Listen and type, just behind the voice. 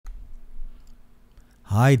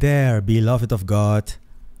Hi there, beloved of God.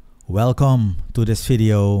 Welcome to this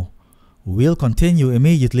video. We'll continue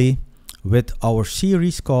immediately with our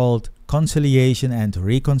series called Conciliation and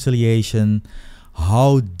Reconciliation.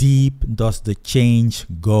 How deep does the change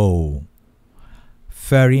go?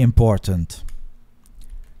 Very important.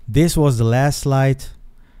 This was the last slide,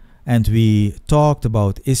 and we talked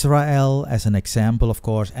about Israel as an example, of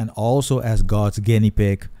course, and also as God's guinea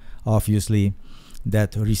pig, obviously,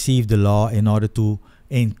 that received the law in order to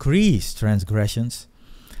increase transgressions.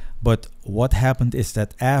 But what happened is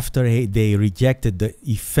that after they rejected the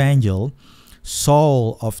evangel,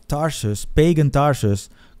 Saul of Tarsus, pagan Tarsus,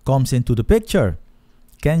 comes into the picture.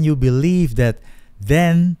 Can you believe that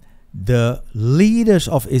then the leaders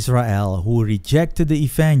of Israel who rejected the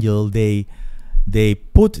evangel, they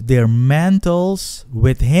put their mantles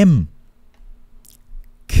with him?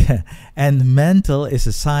 And mantle is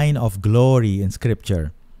a sign of glory in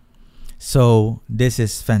scripture. So this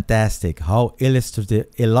is fantastic, how illustrative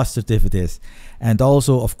it is. And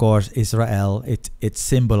also, of course, Israel, it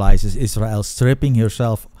symbolizes Israel stripping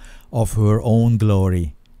herself of her own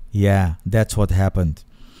glory. Yeah, that's what happened.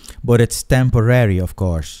 But it's temporary, of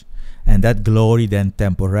course. And that glory then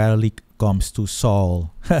temporarily comes to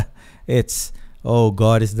Saul. It's, oh,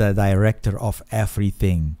 God is the director of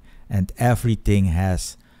everything. And everything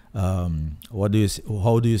has, how do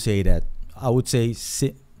you say that? I would say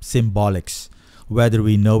symbolics, whether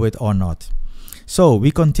we know it or not. So we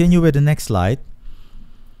continue with the next slide.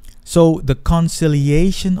 So the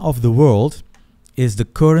conciliation of the world is the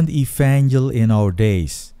current evangel in our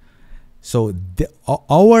days. So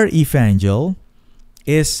our evangel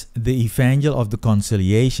is the evangel of the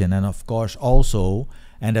conciliation, and of course also,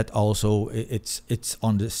 and that also it's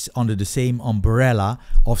under the same umbrella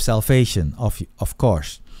of salvation, of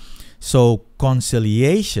course. So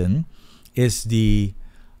conciliation is the,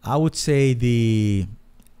 I would say, the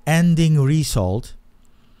ending result,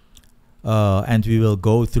 and we will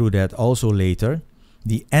go through that also later,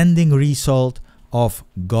 the ending result of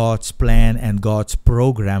God's plan and God's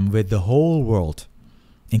program with the whole world,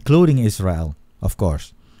 including Israel, of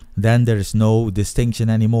course. Then there is no distinction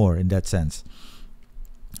anymore in that sense.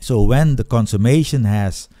 So when the consummation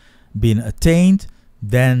has been attained,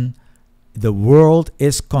 then the world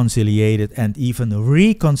is conciliated and even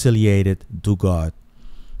reconciliated to God.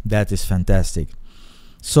 That is fantastic.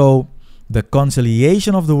 So the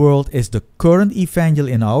conciliation of the world is the current evangel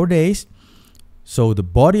in our days. So the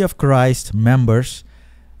body of Christ members,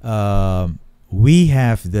 we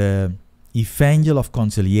have the evangel of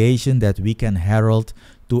conciliation that we can herald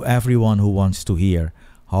to everyone who wants to hear.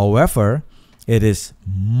 However, it is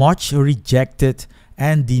much rejected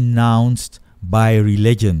and denounced by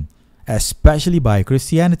religion, especially by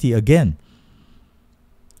Christianity again.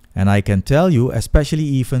 And I can tell you, especially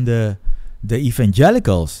even the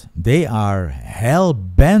evangelicals, they are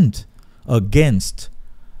hell-bent against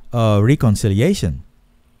reconciliation.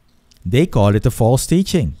 They call it a false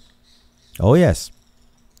teaching. Oh yes.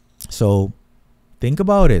 So think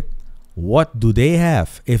about it. What do they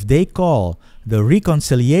have if they call the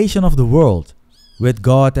reconciliation of the world with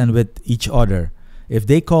God and with each other? If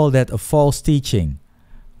they call that a false teaching,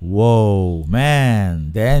 whoa,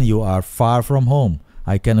 man, then you are far from home.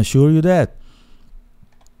 I can assure you that.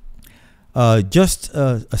 Just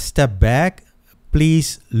a step back.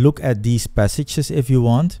 Please look at these passages if you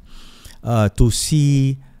want to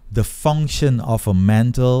see the function of a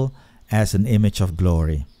mantle as an image of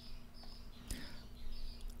glory.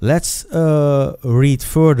 Let's read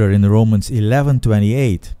further in Romans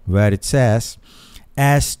 11:28, where it says,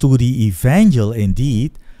 "As to the evangel,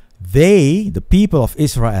 indeed, they, the people of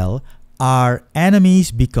Israel, are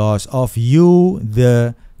enemies because of you,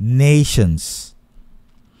 the nations.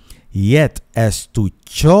 Yet as to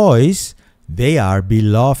choice, they are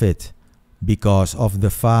beloved because of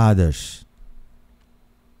the fathers."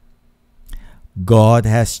 God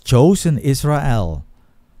has chosen Israel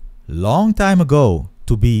long time ago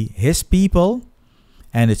to be his people,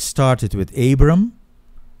 and it started with Abram,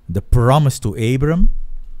 the promise to Abram.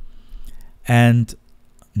 And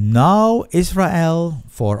now Israel,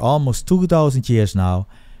 for almost 2,000 years now,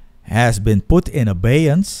 has been put in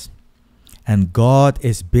abeyance, and God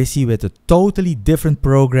is busy with a totally different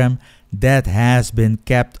program that has been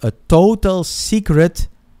kept a total secret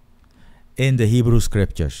in the Hebrew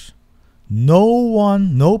scriptures. No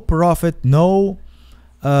one, no prophet, no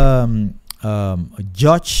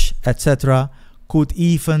judge, etc., could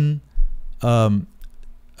even,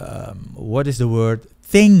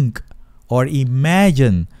 think or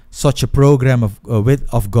imagine such a program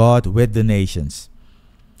of God with the nations.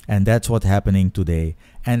 And that's what's happening today.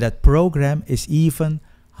 And that program is even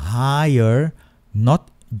higher not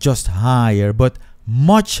just higher, but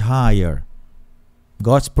much higher.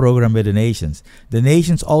 God's program with the nations. The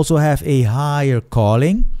nations also have a higher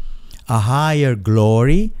calling, a higher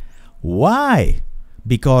glory. Why?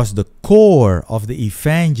 Because the core of the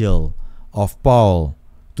evangel of Paul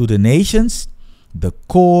to the nations, the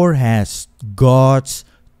core has God's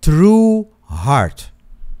true heart.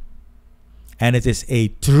 And it is a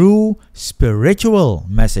true spiritual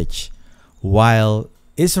message, while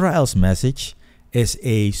Israel's message is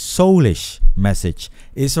a soulish message.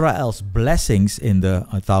 Israel's blessings in the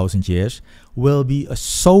 1,000 years will be a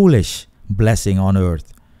soulish blessing on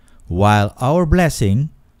earth, while our blessing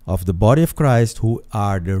of the body of Christ, who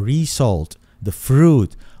are the result, the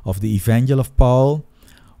fruit of the evangel of Paul,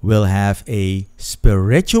 will have a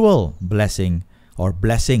spiritual blessing or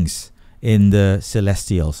blessings in the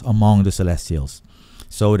celestials, among the celestials.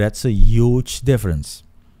 So that's a huge difference.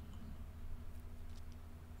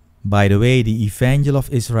 By the way, the evangel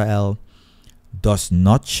of Israel does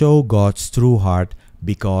not show God's true heart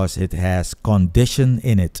because it has condition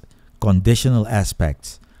in it, conditional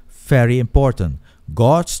aspects. Very important.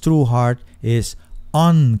 God's true heart is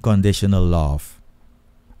unconditional love,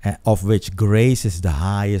 of which grace is the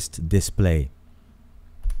highest display.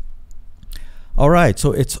 Alright,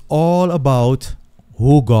 so it's all about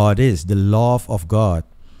who God is, the love of God.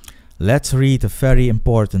 Let's read a very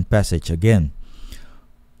important passage again.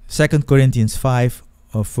 2 Corinthians 5,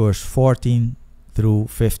 verse 14 through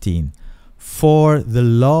 15. For the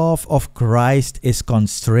love of Christ is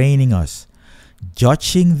constraining us,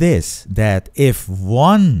 judging this, that if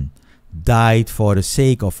one died for the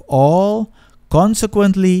sake of all,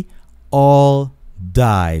 consequently all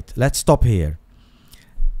died. Let's stop here.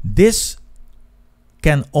 This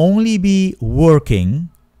can only be working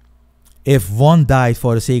if one died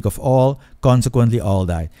for the sake of all, consequently all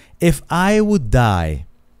died. If I would die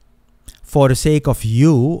for the sake of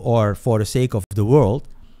you or for the sake of the world,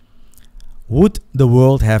 would the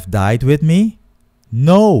world have died with me?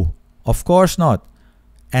 No, of course not.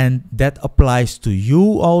 And that applies to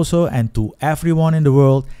you also and to everyone in the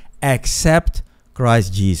world except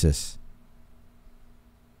Christ Jesus.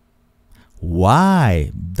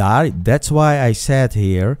 Why? That's why I said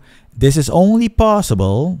here, this is only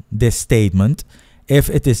possible, this statement, if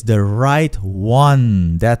it is the right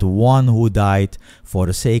one, that one who died for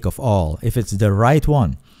the sake of all. If it's the right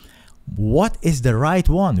one. What is the right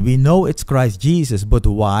one? We know it's Christ Jesus, but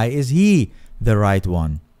why is he the right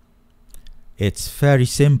one? It's very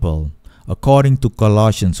simple. According to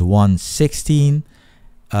Colossians 1:16,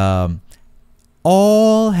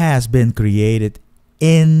 all has been created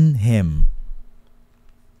in him.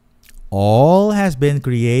 All has been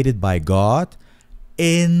created by God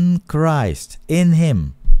in Christ, in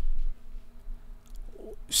him,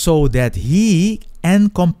 so that he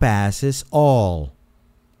encompasses all.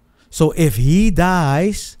 So if he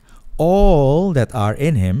dies, all that are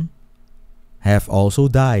in him have also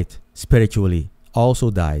died, spiritually also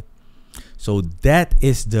died. So that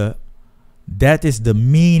is the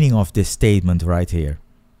meaning of this statement right here.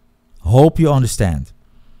 Hope you understand.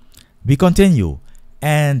 We continue.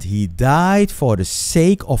 And he died for the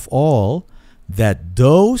sake of all, that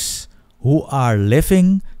those who are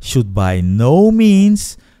living should by no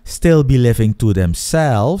means still be living to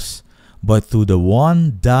themselves, but to the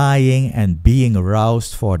one dying and being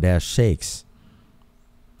roused for their sakes.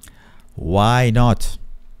 Why not?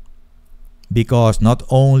 Because not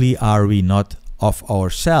only are we not of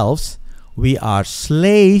ourselves, we are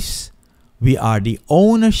slaves, we are the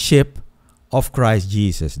ownership of Christ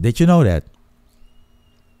Jesus. Did you know that?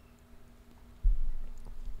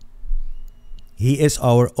 He is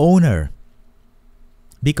our owner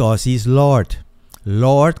because he is Lord.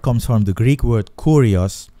 Lord comes from the Greek word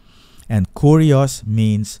kurios, and kurios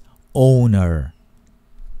means owner.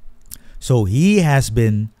 So he has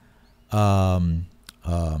been,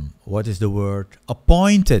 what is the word?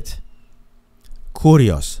 Appointed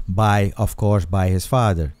kurios by, of course, by his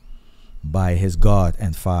Father, by his God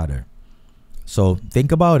and Father. So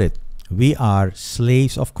think about it. We are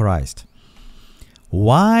slaves of Christ.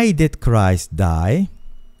 Why did Christ die?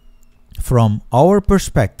 From our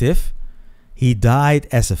perspective, he died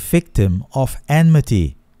as a victim of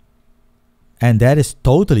enmity. And that is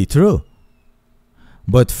totally true.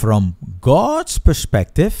 But from God's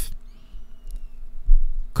perspective,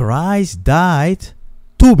 Christ died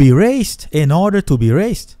to be raised, in order to be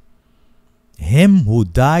raised. Him who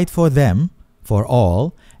died for them, for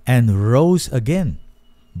all, and rose again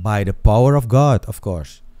by the power of God, of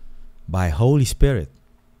course. By Holy Spirit.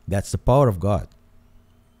 That's the power of God.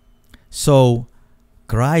 So,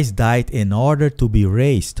 Christ died in order to be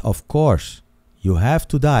raised, of course. You have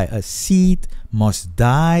to die. A seed must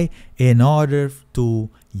die in order to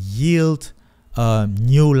yield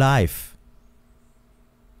new life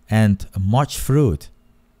and much fruit.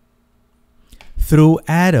 Through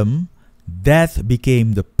Adam, death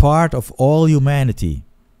became the part of all humanity.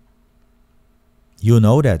 You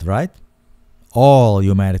know that, right? All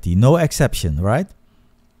humanity, no exception, right?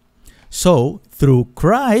 So, through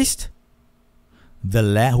Christ,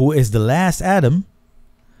 who is the last Adam,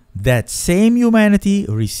 that same humanity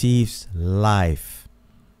receives life.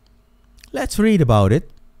 Let's read about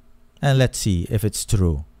it and let's see if it's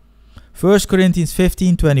true. 1 Corinthians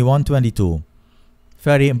 15, 21, 22.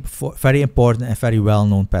 Very important and very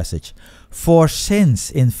well-known passage. For since,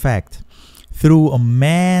 in fact, through a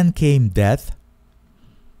man came death,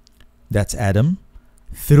 that's Adam,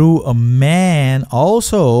 through a man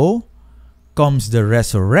also comes the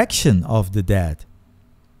resurrection of the dead.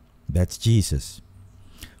 That's Jesus.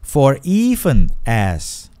 For even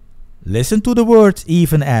as, listen to the words,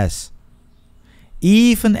 even as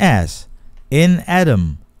in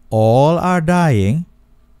Adam all are dying,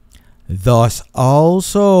 thus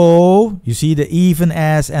also, you see the even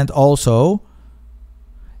as and also,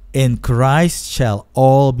 in Christ shall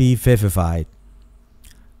all be vivified.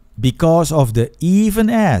 Because of the even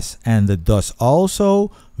as and the thus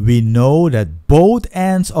also, we know that both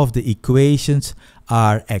ends of the equations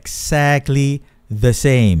are exactly the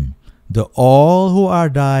same. The all who are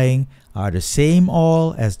dying are the same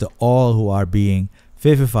all as the all who are being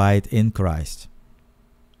vivified in Christ.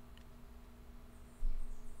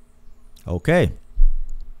 Okay.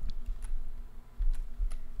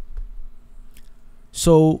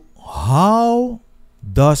 So, how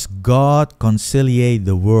does God conciliate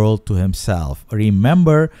the world to himself?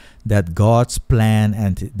 Remember that God's plan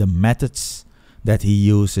and the methods that he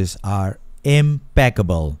uses are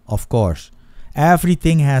impeccable, of course.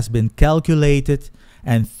 Everything has been calculated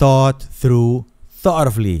and thought through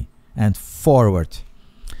thoroughly and forward.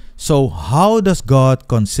 So how does God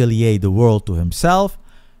conciliate the world to himself?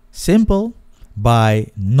 Simple,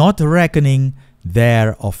 by not reckoning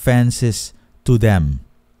their offenses to them.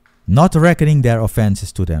 Not reckoning their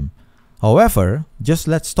offenses to them. However, just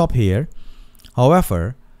let's stop here.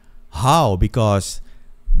 However, how? Because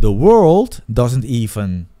the world doesn't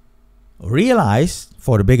even realize,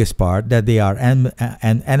 for the biggest part, that they are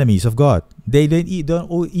enemies of God. They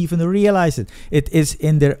don't even realize it. It is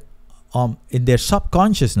in their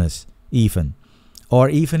subconsciousness even, or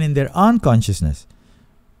even in their unconsciousness.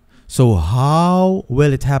 So how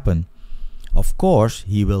will it happen? Of course,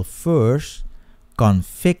 he will first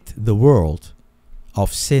convict the world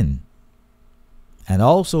of sin, and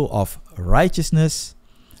also of righteousness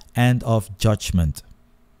and of judgment.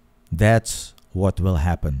 That's what will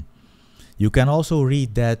happen. You can also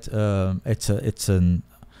read that it's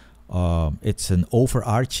an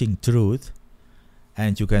overarching truth,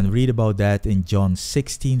 and you can read about that in John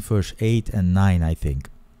 16 verse 8 and 9, I think.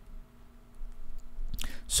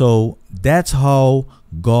 So that's how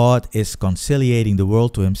God is conciliating the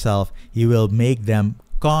world to himself. He will make them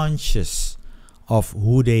conscious of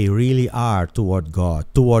who they really are toward God.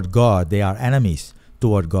 Toward God, they are enemies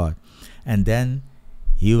toward God. And then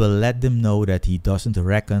he will let them know that he doesn't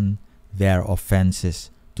reckon their offenses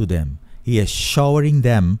to them. He is showering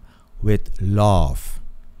them with love.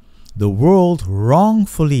 The world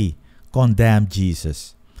wrongfully condemned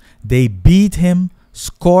Jesus. They beat him,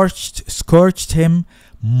 scourged him,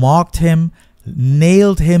 mocked him,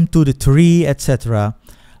 nailed him to the tree, etc.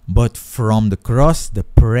 But from the cross, the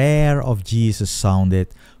prayer of Jesus sounded,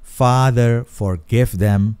 Father, forgive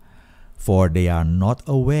them, for they are not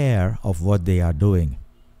aware of what they are doing.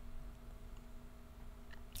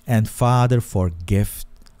 And Father forgave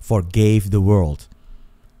the world.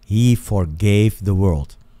 He forgave the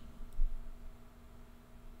world.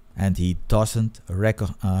 And he doesn't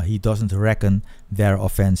reckon their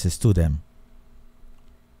offenses to them.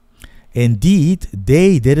 Indeed,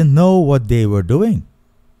 they didn't know what they were doing.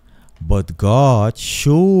 But God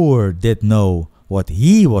sure did know what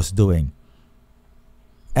he was doing.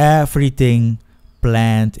 Everything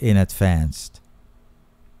planned in advance.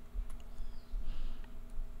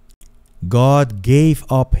 God gave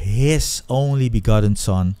up his only begotten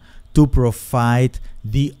Son to provide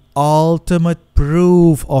the ultimate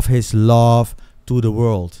proof of his love to the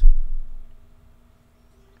world.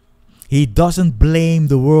 He doesn't blame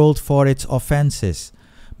the world for its offenses,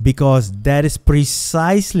 because that is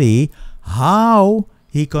precisely how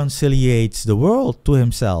he conciliates the world to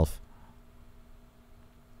himself.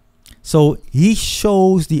 So he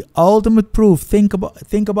shows the ultimate proof. Think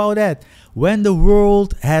about that. When the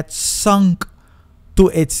world had sunk to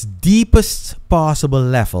its deepest possible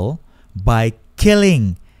level by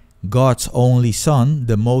killing God's only Son,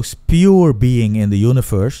 the most pure being in the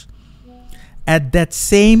universe, at that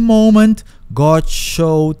same moment, God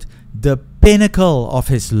showed the pinnacle of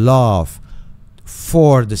his love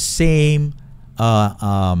for the same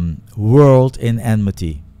world in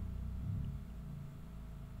enmity.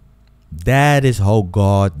 That is how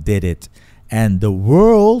God did it. And the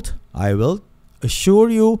world, I will assure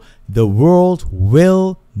you, the world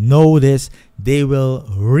will know this. They will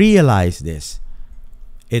realize this.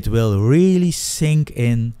 It will really sink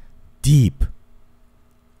in deep.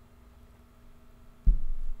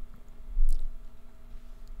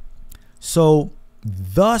 So,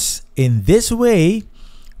 thus, in this way,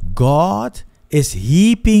 God is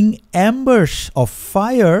heaping embers of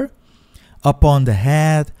fire upon the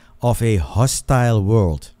head of a hostile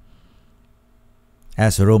world.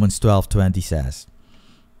 As Romans 12:20 says,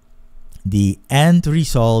 the end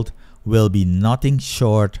result will be nothing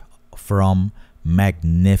short from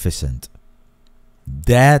magnificent.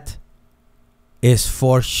 That is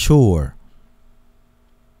for sure.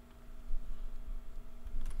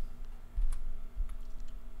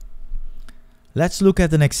 Let's look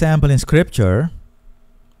at an example in scripture,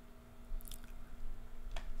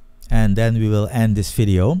 and then we will end this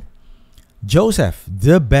video. Joseph,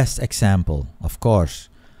 the best example, of course.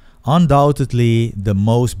 Undoubtedly, the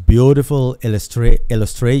most beautiful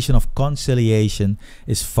illustration of conciliation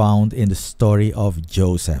is found in the story of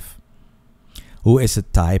Joseph, who is a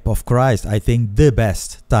type of Christ. I think the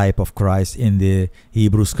best type of Christ in the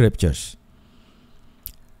Hebrew scriptures.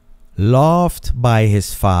 Loved by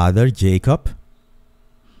his father Jacob,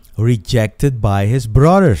 rejected by his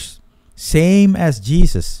brothers, same as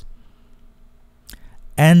Jesus,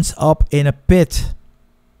 ends up in a pit.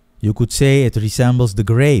 You could say it resembles the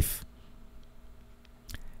grave.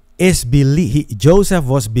 Joseph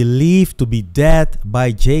was believed to be dead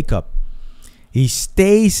by Jacob. He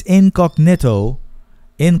stays incognito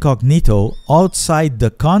outside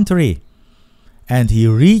the country, and he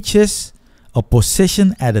reaches a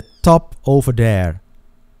position at the top over there.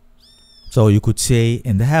 So you could say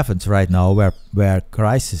in the heavens right now, where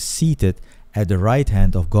Christ is seated at the right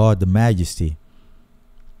hand of God the Majesty.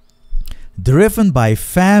 Driven by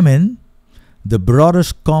famine, the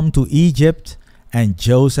brothers come to Egypt, and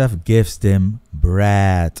Joseph gives them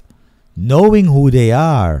bread, knowing who they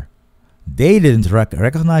are. They didn't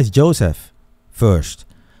recognize Joseph first,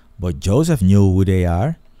 but Joseph knew who they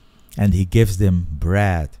are, and he gives them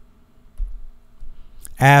bread.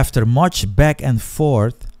 After much back and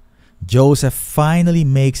forth, Joseph finally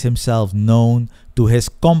makes himself known to his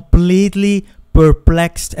completely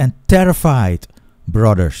perplexed and terrified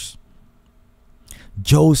brothers.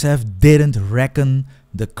 Joseph didn't reckon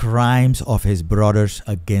the crimes of his brothers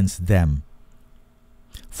against them,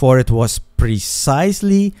 for it was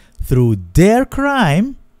precisely through their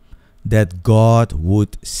crime that God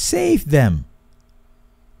would save them.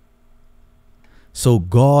 So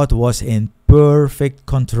God was in perfect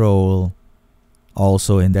control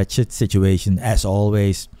also in that situation, as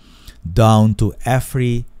always, down to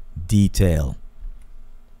every detail.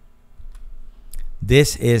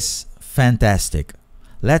 This is fantastic.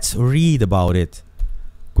 Let's read about it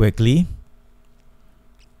quickly.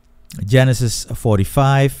 Genesis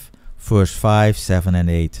 45, verse 5, 7, and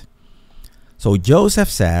 8. So Joseph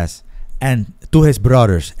says, and to his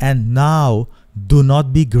brothers, and now do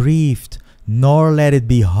not be grieved, nor let it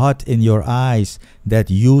be hot in your eyes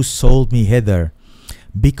that you sold me hither,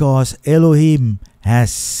 because Elohim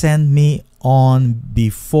has sent me on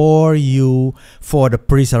before you for the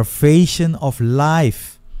preservation of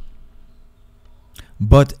life.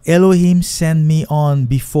 But Elohim sent me on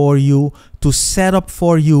before you to set up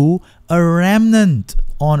for you a remnant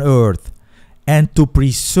on earth, and to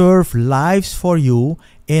preserve lives for you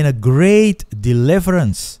in a great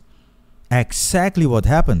deliverance. Exactly what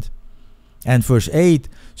happened. And verse 8,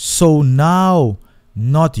 so now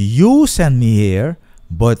not you send me here,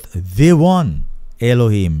 but the one,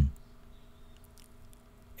 Elohim.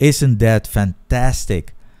 Isn't that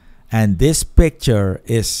fantastic? And this picture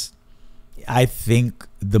is, I think,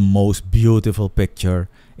 the most beautiful picture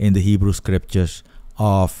in the Hebrew scriptures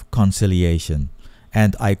of conciliation.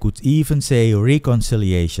 And I could even say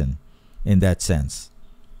reconciliation in that sense.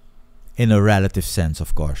 In a relative sense,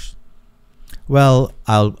 of course. Well,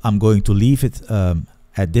 I'm going to leave it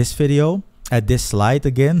at this video, at this slide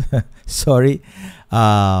again. Sorry.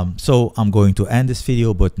 So I'm going to end this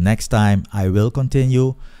video, but next time I will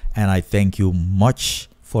continue. And I thank you much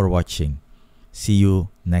for watching. See you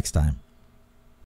next time.